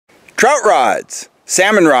trout rods,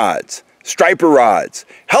 salmon rods, striper rods,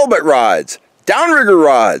 halibut rods, downrigger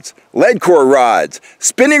rods, lead core rods,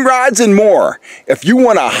 spinning rods, and more. If you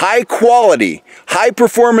want a high quality, high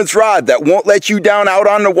performance rod that won't let you down out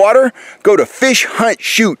on the water, go to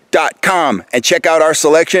fishhuntshoot.com and check out our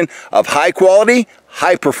selection of high quality,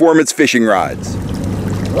 high performance fishing rods.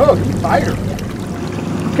 Oh, he's a fighter.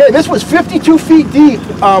 Okay, this was 52 feet deep.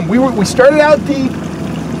 We started out deep,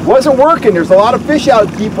 wasn't working. There's a lot of fish out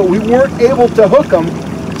deep, but we weren't able to hook them.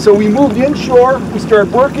 So we moved inshore. We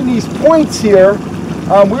started working these points here.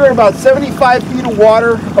 We were about 75 feet of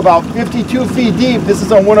water, about 52 feet deep. This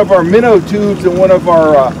is on one of our minnow tubes and one of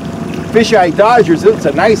our fisheye dodgers. It's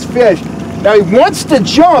a nice fish. Now he wants to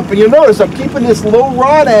jump, and you'll notice I'm keeping this low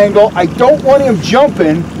rod angle. I don't want him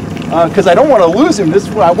jumping because I don't want to lose him.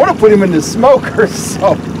 I want to put him in the smoker,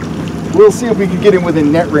 so we'll see if we can get him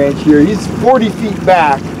within net range here. He's 40 feet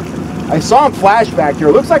back. I saw him flash back here.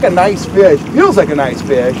 Looks like a nice fish. Feels like a nice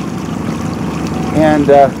fish. And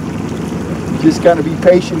just got to be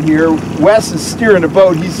patient here. Wes is steering the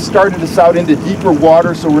boat. He's started us out into deeper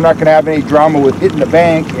water, so we're not going to have any drama with hitting the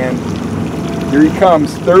bank. And here he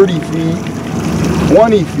comes, 30 feet,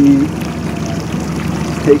 20 feet.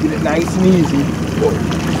 Just taking it nice and easy.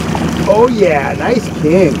 Oh yeah, nice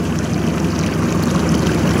king.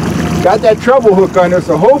 Got that treble hook on there,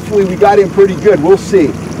 so hopefully we got him pretty good. We'll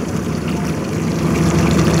see.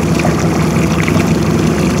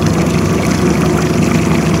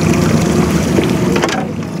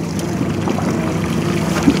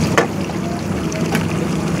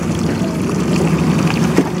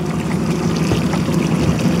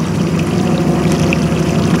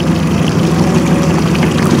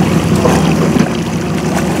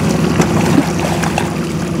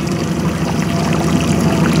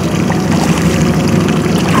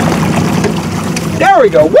 There we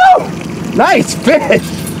go. Woo! Nice fish.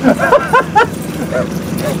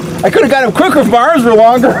 I could have got him quicker if my arms were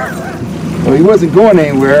longer. Well, he wasn't going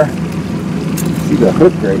anywhere. See the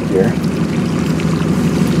hook right there.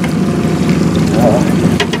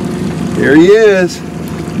 There he is.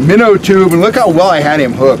 Minnow tube, and look how well I had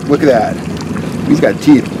him hooked. Look at that. He's got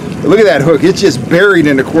teeth. But look at that hook. It's just buried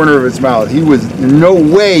in the corner of his mouth. He was no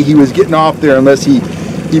way he was getting off there unless he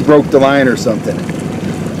broke the line or something.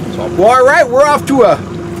 Well, all right, we're off to a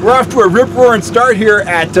rip-roaring start here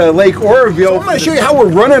at Lake Oroville. So I'm going to show you how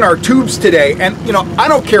we're running our tubes today. And you know, I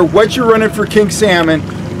don't care what you're running for king salmon,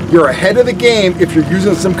 you're ahead of the game if you're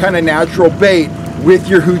using some kind of natural bait with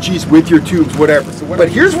your hoochies, with your tubes, whatever. But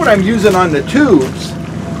here's what I'm using on the tubes.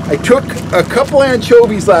 I took a couple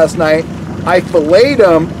anchovies last night. I filleted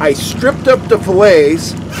them. I stripped up the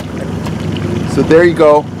fillets. So there you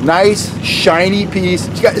go, nice shiny piece.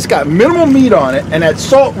 It's got minimal meat on it, and that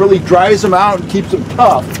salt really dries them out and keeps them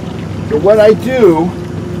tough. So what I do,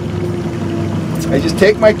 I just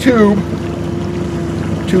take my tube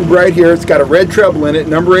right here. It's got a red treble in it,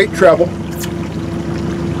 number 8 treble.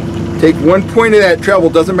 Take one point of that treble,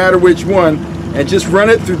 doesn't matter which one, and just run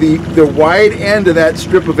it through the wide end of that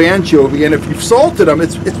strip of anchovy. And if you've salted them,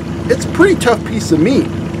 it's a pretty tough piece of meat.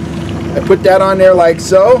 I put that on there like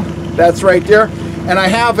so. That's right there. And I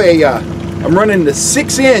have I'm running the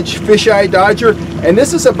 6-inch fisheye dodger, and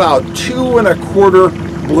this is about 2 1/4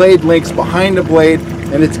 blade lengths behind the blade,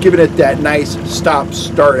 and it's giving it that nice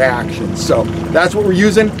stop-start action. So that's what we're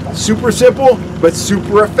using. Super simple, but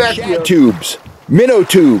super effective. Shad tubes, minnow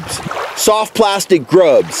tubes, soft plastic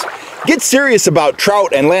grubs. Get serious about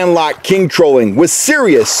trout and landlocked king trolling with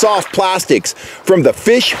serious soft plastics from the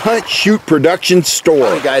Fish Hunt Shoot Production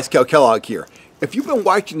store. Hey guys, Cal Kellogg here. If you've been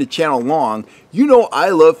watching the channel long, you know I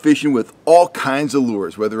love fishing with all kinds of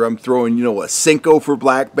lures, whether I'm throwing, you know, a Senko for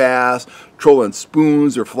black bass, trolling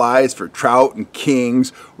spoons or flies for trout and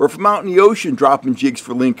kings, or if I'm out in the ocean dropping jigs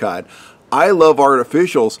for lingcod. I love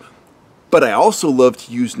artificials, but I also love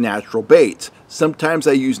to use natural baits. Sometimes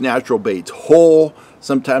I use natural baits whole,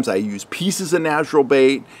 sometimes I use pieces of natural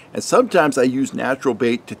bait, and sometimes I use natural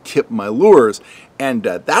bait to tip my lures. And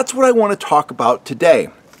that's what I want to talk about today.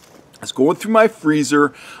 I was going through my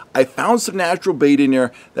freezer. I found some natural bait in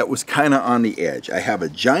there that was kind of on the edge. I have a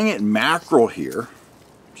giant mackerel here,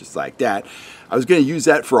 just like that. I was going to use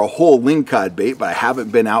that for a whole lingcod bait, but I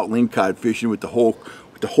haven't been out lingcod fishing with the whole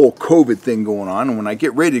COVID thing going on. And when I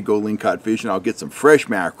get ready to go lingcod fishing, I'll get some fresh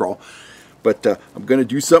mackerel. But I'm going to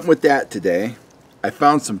do something with that today. I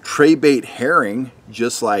found some tray bait herring,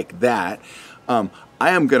 just like that. I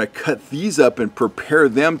am going to cut these up and prepare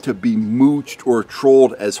them to be mooched or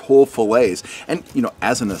trolled as whole fillets. And, you know,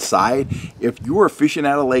 as an aside, if you are fishing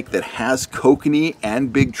at a lake that has kokanee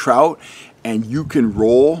and big trout, and you can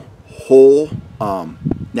roll whole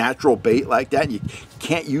natural bait like that. You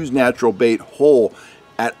can't use natural bait whole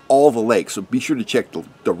at all the lakes, so be sure to check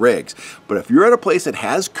the regs. But if you're at a place that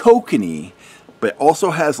has kokanee, but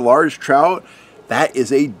also has large trout, that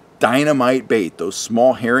is a dynamite bait. Those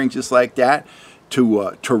small herrings just like that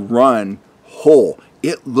to run whole.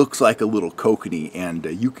 It looks like a little kokanee, and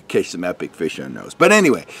you could catch some epic fish on those. But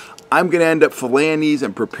anyway, I'm going to end up filleting these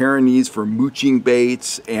and preparing these for mooching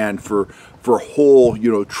baits and for whole,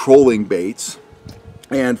 trolling baits.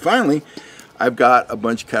 And finally, I've got a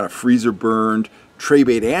bunch of kind of freezer burned tray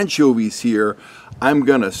bait anchovies here. I'm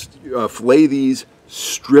going to fillet these,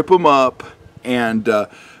 strip them up, and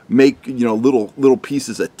make little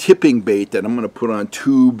pieces of tipping bait that I'm going to put on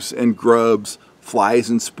tubes and grubs, flies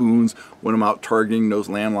and spoons when I'm out targeting those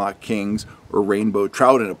landlocked kings or rainbow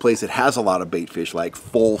trout in a place that has a lot of bait fish like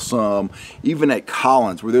Folsom, even at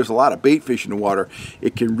Collins where there's a lot of bait fish in the water.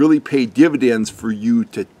 It can really pay dividends for you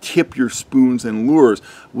to tip your spoons and lures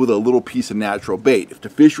with a little piece of natural bait. If the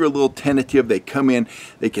fish are a little tentative, they come in,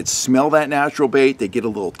 they can smell that natural bait, they get a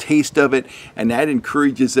little taste of it, and that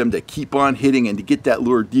encourages them to keep on hitting and to get that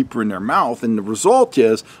lure deeper in their mouth. And the result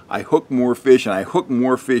is I hook more fish, and I hook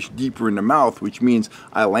more fish deeper in the mouth, which means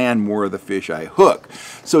I land more of the fish I hook.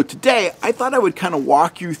 So today I thought I would kind of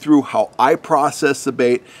walk you through how I process the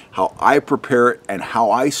bait, how I prepare it, and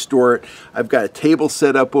how I store it. I've got a table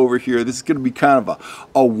set up over here. This is going to be kind of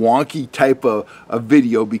a wonky type of a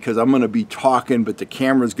video because I'm going to be talking, but the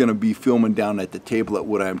camera's going to be filming down at the table at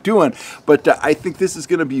what I'm doing. But I think this is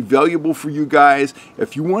going to be valuable for you guys.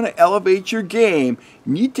 If you want to elevate your game,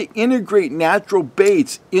 you need to integrate natural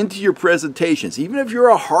baits into your presentations. Even if you're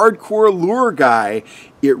a hardcore lure guy,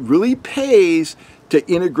 it really pays to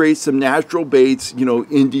integrate some natural baits,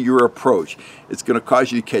 into your approach. It's going to cause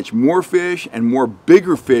you to catch more fish and more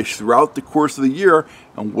bigger fish throughout the course of the year.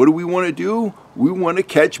 And what do we want to do? We want to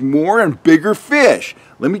catch more and bigger fish.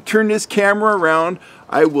 Let me turn this camera around.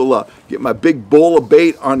 I will get my big bowl of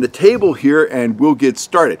bait on the table here and we'll get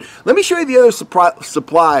started. Let me show you the other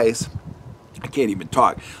supplies. I can't even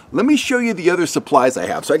talk. Let me show you the other supplies I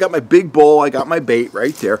have. So I got my big bowl, I got my bait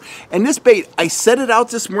right there. And this bait, I set it out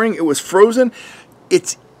this morning, it was frozen.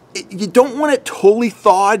 You don't want it totally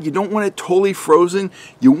thawed, you don't want it totally frozen,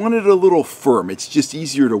 you want it a little firm. It's just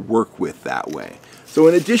easier to work with that way. So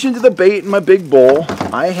in addition to the bait in my big bowl,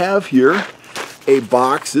 I have here a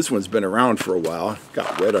box. This one's been around for a while,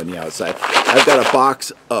 got red on the outside. I've got a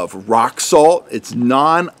box of rock salt. It's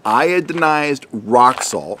non-iodinized rock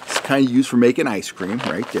salt. It's kind of used for making ice cream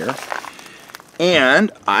right there. And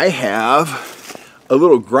I have a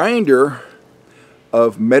little grinder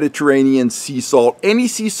of Mediterranean sea salt. Any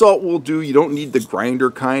sea salt will do. You don't need the grinder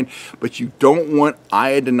kind, but you don't want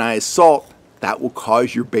iodinized salt. That will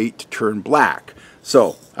cause your bait to turn black.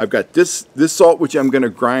 So I've got this salt, which I'm going to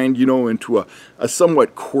grind, into a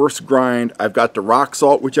somewhat coarse grind. I've got the rock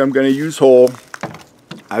salt, which I'm going to use whole.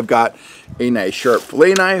 I've got a nice sharp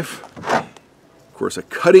fillet knife, of course a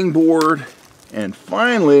cutting board, and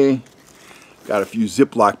finally got a few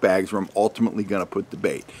Ziploc bags where I'm ultimately going to put the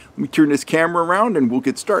bait. Let me turn this camera around and we'll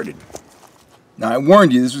get started. Now I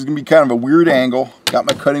warned you this was going to be kind of a weird angle. Got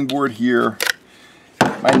my cutting board here,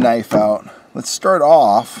 my knife out. Let's start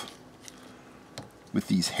off with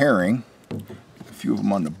these herring. A few of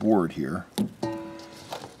them on the board here.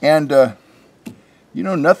 And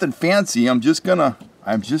nothing fancy. I'm just gonna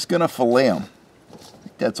fillet them. I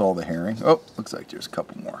think that's all the herring. Oh, looks like there's a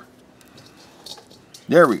couple more.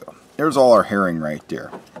 There we go. There's all our herring right there.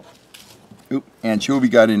 Oop, anchovy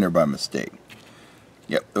got in there by mistake.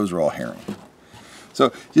 Yep, those are all herring.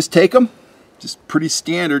 So just take them, just pretty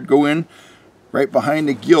standard, go in right behind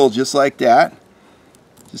the gill just like that.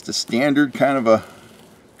 Just a standard kind of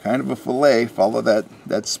a fillet. Follow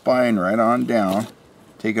that spine right on down.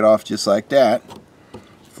 Take it off just like that.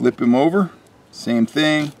 Flip him over, same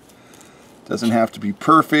thing. Doesn't have to be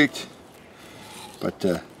perfect,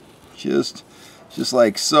 but just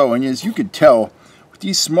like so. And as you can tell, with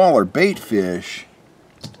these smaller bait fish,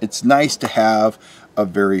 it's nice to have a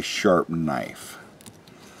very sharp knife.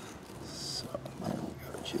 So there we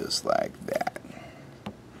go, just like that.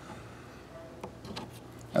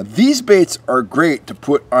 Now these baits are great to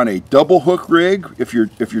put on a double hook rig if you're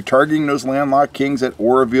targeting those landlocked kings at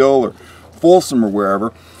Oroville or Folsom or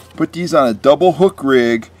wherever. Put these on a double hook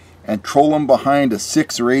rig and troll them behind a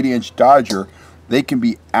 6 or 8 inch Dodger. They can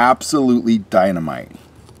be absolutely dynamite.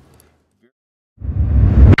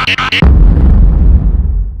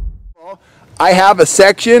 I have a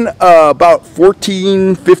section about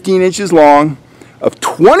 14-15 inches long of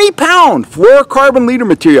 20-pound fluorocarbon leader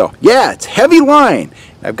material. Yeah, it's heavy line.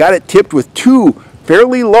 I've got it tipped with 2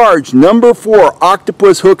 fairly large number 4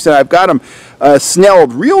 octopus hooks, and I've got them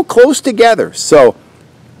snelled real close together. So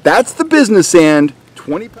that's the business end.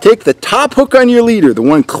 Take the top hook on your leader, the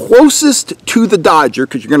one closest to the dodger,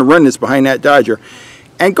 because you're going to run this behind that dodger,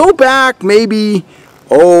 and go back maybe,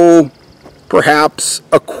 perhaps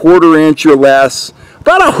a 1/4 inch or less,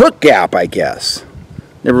 about a hook gap, I guess.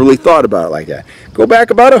 Never really thought about it like that. Go back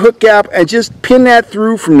about a hook gap and just pin that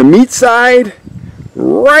through from the meat side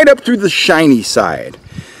right up through the shiny side.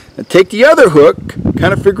 And take the other hook,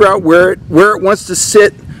 kind of figure out where it wants to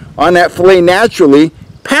sit on that fillet naturally,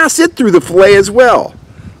 pass it through the fillet as well.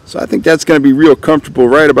 So I think that's going to be real comfortable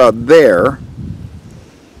right about there.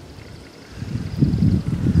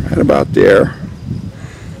 Right about there.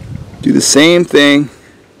 Do the same thing.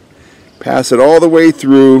 Pass it all the way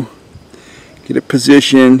through. Get it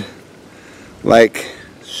positioned like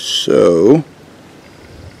so.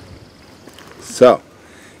 So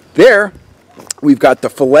there we've got the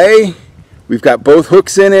fillet. We've got both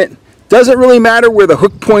hooks in it. Doesn't really matter where the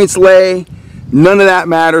hook points lay. None of that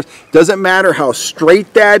matters. Doesn't matter how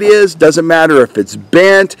straight that is. Doesn't matter if it's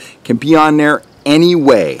bent. Can be on there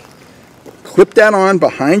anyway. Clip that on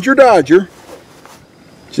behind your dodger.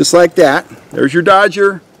 Just like that. There's your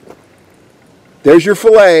dodger. There's your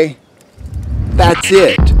fillet. That's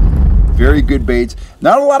it. Very good baits.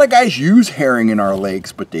 Not a lot of guys use herring in our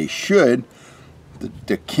lakes, but they should.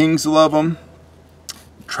 The kings love them.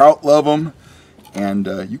 Trout love them. And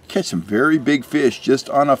you catch some very big fish just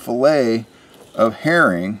on a fillet of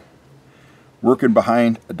herring working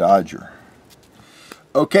behind a dodger.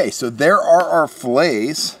 Okay, so there are our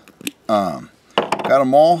fillets. Got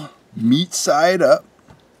them all meat side up,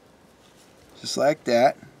 just like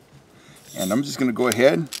that. And I'm just going to go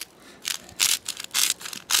ahead,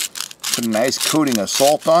 put a nice coating of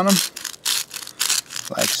salt on them,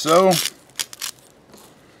 like so.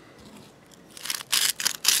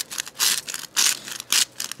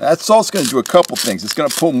 That salt's going to do a couple things. It's going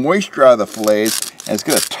to pull moisture out of the fillets, and it's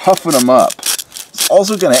going to toughen them up. It's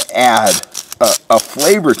also going to add a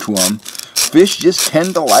flavor to them. Fish just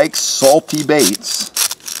tend to like salty baits.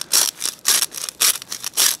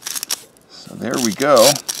 So there we go.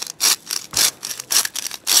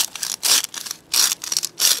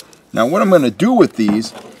 Now what I'm going to do with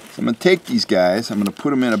these, I'm going to take these guys, I'm going to put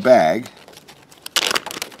them in a bag.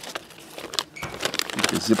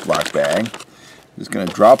 Take a Ziploc bag. I'm just going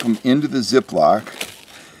to drop them into the Ziploc,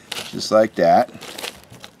 just like that.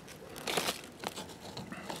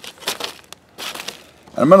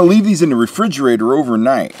 And I'm going to leave these in the refrigerator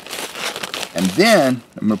overnight. And then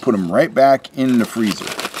I'm going to put them right back in the freezer.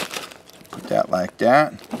 Put that like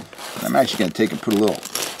that. And I'm actually going to take and put a little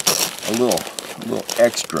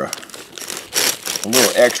extra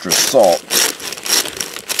salt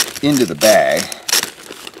into the bag,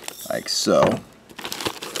 like so.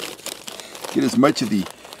 Get as much of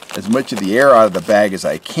the air out of the bag as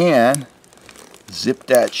I can. Zip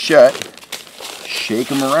that shut. Shake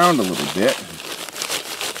them around a little bit.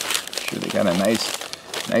 Sure they got a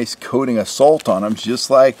nice coating of salt on them, just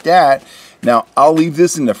like that. Now I'll leave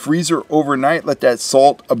this in the freezer overnight. Let that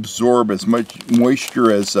salt absorb as much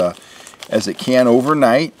moisture as it can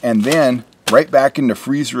overnight, and then right back in the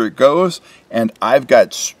freezer it goes. And I've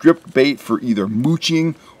got stripped bait for either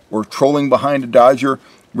mooching or trolling behind a dodger,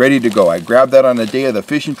 ready to go. I grab that on the day of the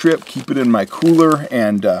fishing trip, keep it in my cooler,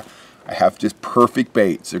 and I have just perfect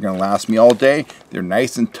baits. They're going to last me all day. They're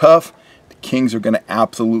nice and tough. The kings are going to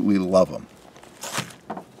absolutely love them.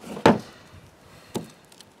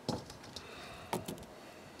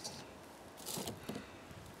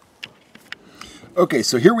 Okay,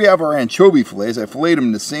 so here we have our anchovy fillets. I filleted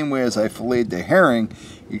them the same way as I filleted the herring,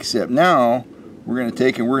 except now we're going to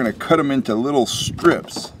take and we're going to cut them into little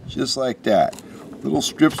strips, just like that. Little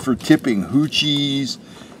strips for tipping hoochies,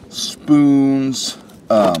 spoons,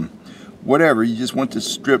 whatever. You just want the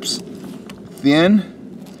strips thin.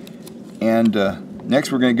 And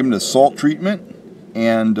next we're going to give them the salt treatment,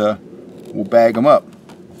 and we'll bag them up.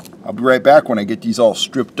 I'll be right back when I get these all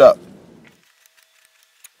stripped up.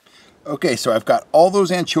 Okay, so I've got all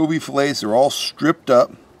those anchovy fillets. They're all stripped up.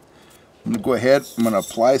 I'm going to go ahead, I'm going to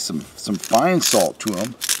apply some fine salt to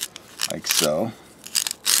them, like so.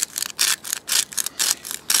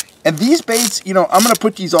 And these baits, you know, I'm going to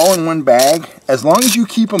put these all in one bag. As long as you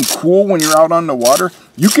keep them cool when you're out on the water,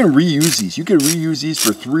 you can reuse these. You can reuse these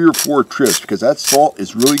for 3 or 4 trips, because that salt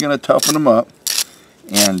is really going to toughen them up.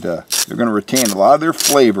 And they're going to retain a lot of their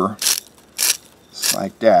flavor, just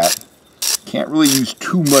like that. Can't really use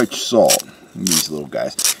too much salt in these little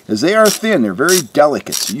guys, because they are thin. They're very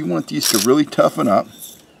delicate, so you want these to really toughen up.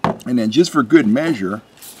 And then just for good measure,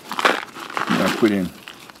 I'm going to put in,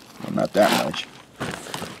 well, not that much,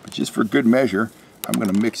 just for good measure, I'm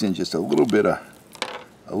going to mix in just a little bit of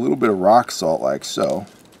rock salt like so.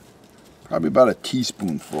 Probably about a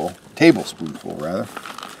tablespoonful rather.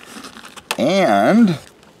 And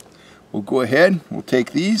we'll go ahead, we'll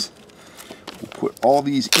take these, we'll put all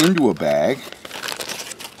these into a bag.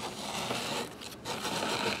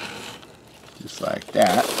 Just like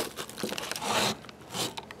that.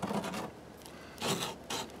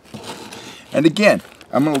 And again,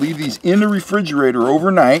 I'm going to leave these in the refrigerator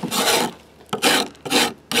overnight.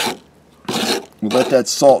 We'll let that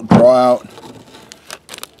salt draw out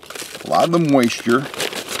a lot of the moisture.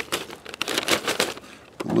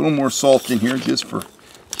 Put a little more salt in here just for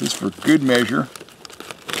good measure.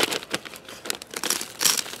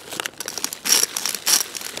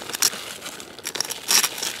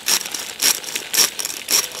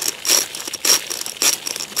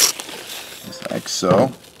 Just like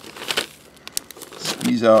so.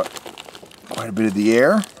 Squeeze out quite a bit of the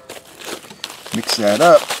air. Mix that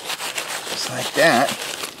up just like that.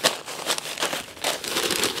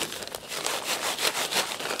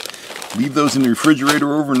 Leave those in the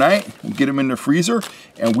refrigerator overnight. We'll get them in the freezer,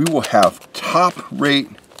 and we will have top-rate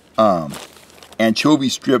anchovy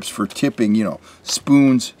strips for tipping, you know,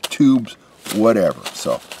 spoons, tubes, whatever.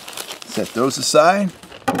 So set those aside.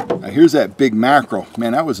 Now here's that big mackerel.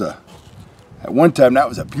 Man, that was at one time that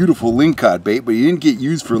was a beautiful lingcod bait, but he didn't get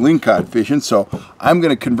used for lingcod fishing, so I'm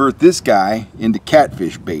going to convert this guy into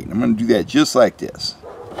catfish bait. I'm going to do that just like this.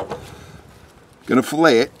 Going to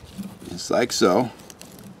fillet it just like so.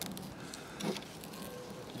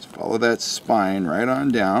 Follow that spine right on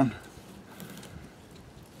down.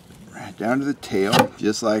 Right down to the tail,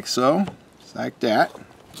 just like so. Just like that.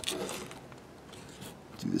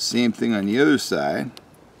 Do the same thing on the other side.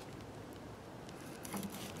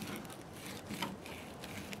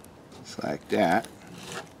 Just like that.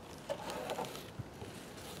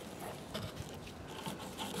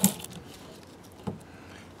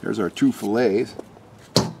 There's our 2 fillets.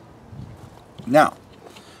 Now,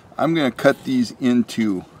 I'm going to cut these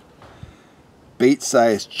into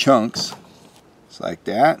bait-sized chunks, just like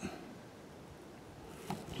that,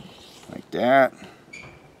 like that,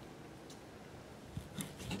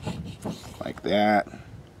 like that,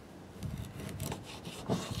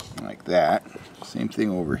 like that. Same thing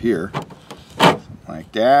over here, something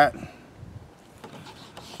like that,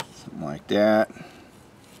 something like that,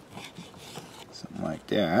 something like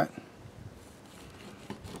that,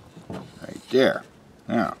 right there.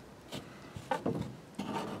 Now,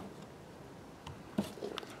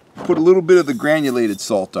 put a little bit of the granulated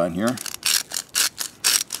salt on here.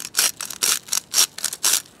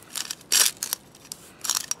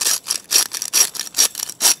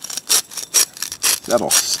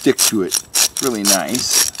 That'll stick to it really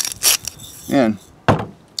nice. And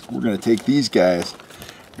we're going to take these guys,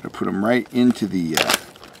 we're going to put them right into the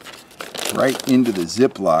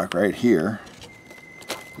Ziploc right here,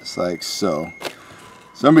 just like so.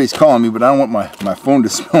 Somebody's calling me, but I don't want my phone to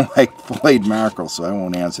smell like filleted mackerel, so I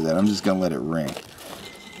won't answer that. I'm just going to let it ring.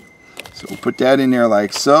 So we'll put that in there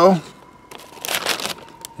like so. And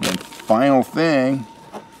then final thing,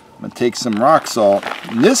 I'm going to take some rock salt.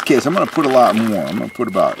 In this case, I'm going to put a lot more. I'm going to put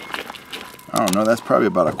about, I don't know, that's probably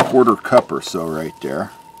about a 1/4 cup or so right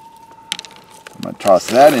there. I'm going to toss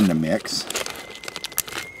that in the mix.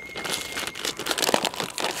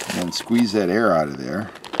 And then squeeze that air out of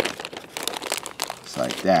there.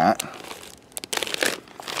 Like that.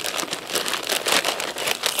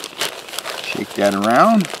 Shake that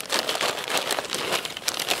around.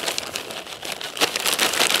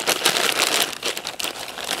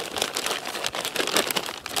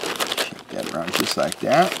 Shake that around just like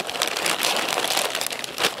that.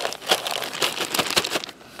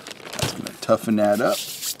 That's going to toughen that up.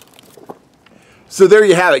 So there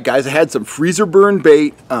you have it, guys. I had some freezer burn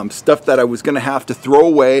bait, stuff that I was going to have to throw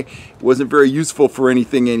away. It wasn't very useful for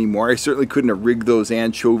anything anymore. I certainly couldn't have rigged those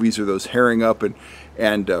anchovies or those herring up and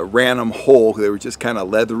ran them whole. They were just kind of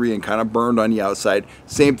leathery and kind of burned on the outside.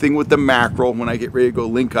 Same thing with the mackerel. When I get ready to go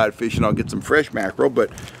lingcod fishing, I'll get some fresh mackerel.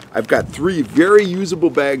 But I've got 3 very usable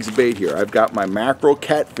bags of bait here. I've got my mackerel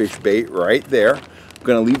catfish bait right there. I'm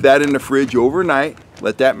going to leave that in the fridge overnight.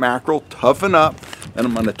 Let that mackerel toughen up. And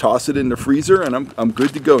I'm going to toss it in the freezer, and I'm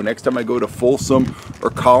good to go. Next time I go to Folsom or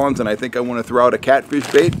Collins and I think I want to throw out a catfish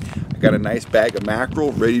bait, I got a nice bag of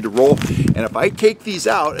mackerel ready to roll. And if I take these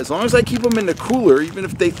out, as long as I keep them in the cooler, even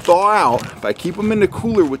if they thaw out, if I keep them in the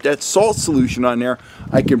cooler with that salt solution on there,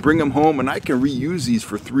 I can bring them home and I can reuse these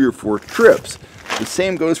for 3 or 4 trips. The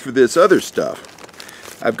same goes for this other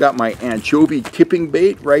stuff. I've got my anchovy tipping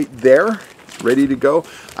bait right there, ready to go.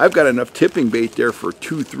 I've got enough tipping bait there for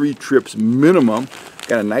 2-3 trips minimum.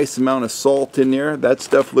 Got a nice amount of salt in there. That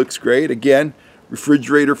stuff looks great. Again,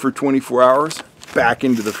 refrigerator for 24 hours, back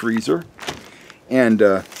into the freezer. And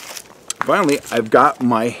finally, I've got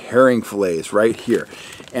my herring fillets right here.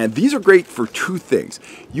 And these are great for two things.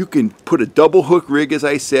 You can put a double hook rig, as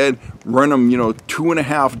I said, run them,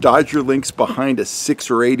 2.5 Dodger links behind a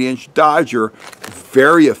 6 or 8 inch Dodger.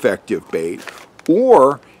 Very effective bait.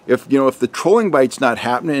 Or if the trolling bite's not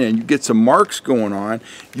happening and you get some marks going on,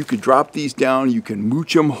 you could drop these down. You can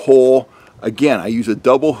mooch them whole. Again, I use a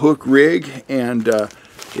double hook rig, and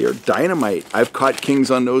they are dynamite. I've caught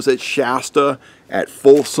kings on those at Shasta, at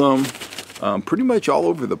Folsom, pretty much all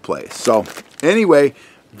over the place. So anyway,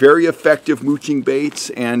 very effective mooching baits,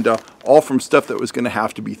 and all from stuff that was going to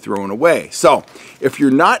have to be thrown away. So if you're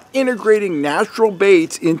not integrating natural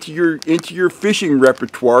baits into your fishing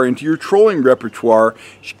repertoire, into your trolling repertoire,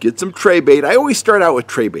 you should get some tray bait. I always start out with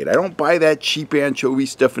tray bait. I don't buy that cheap anchovy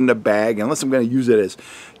stuff in the bag unless I'm going to use it as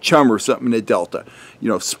chum or something in the Delta.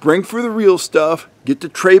 Spring for the real stuff. Get the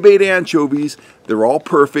tray bait anchovies. They're all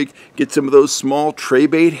perfect. Get some of those small tray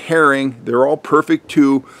bait herring. They're all perfect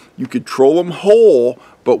too. You could troll them whole,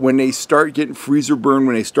 but when they start getting freezer burn,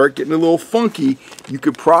 when they start getting a little funky, you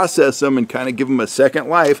could process them and kind of give them a second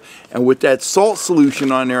life. And with that salt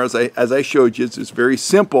solution on there, as I showed you, it's very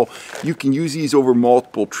simple. You can use these over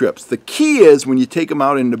multiple trips. The key is when you take them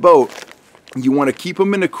out in the boat, you want to keep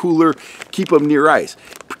them in a cooler, keep them near ice.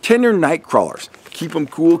 Pretend they're night crawlers. Keep them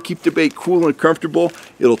cool, keep the bait cool and comfortable.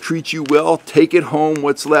 It'll treat you well. Take it home,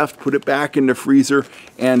 what's left, put it back in the freezer,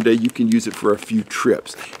 and you can use it for a few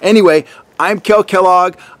trips. Anyway, I'm Kel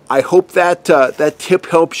Kellogg. I hope that that tip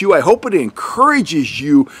helps you. I hope it encourages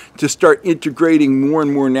you to start integrating more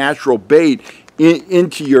and more natural bait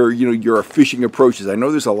into your fishing approaches. I know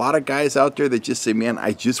there's a lot of guys out there that just say, man,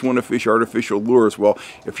 I just want to fish artificial lures. Well,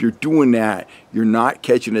 if you're doing that, you're not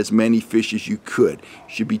catching as many fish as you could.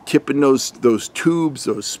 You should be tipping those tubes,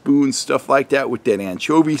 those spoons, stuff like that with that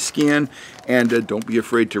anchovy skin. And don't be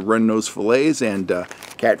afraid to run those fillets, and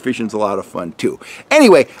catfishing's a lot of fun too.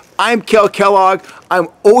 Anyway, I'm Kel Kellogg. I'm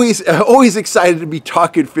always excited to be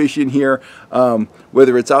talking fishing here,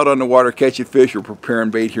 whether it's out on the water catching fish or preparing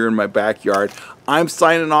bait here in my backyard. I'm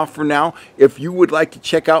signing off for now. If you would like to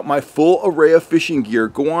check out my full array of fishing gear,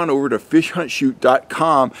 go on over to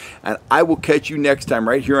fishhuntshoot.com, and I will catch you next time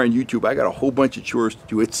right here on YouTube. I got a whole bunch of chores to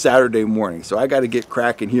do. It's Saturday morning, so I got to get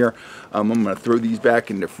cracking here. I'm going to throw these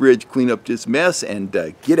back in the fridge, clean up this mess, and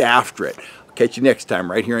get after it. Catch you next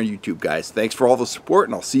time right here on YouTube, guys. Thanks for all the support,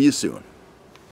 and I'll see you soon.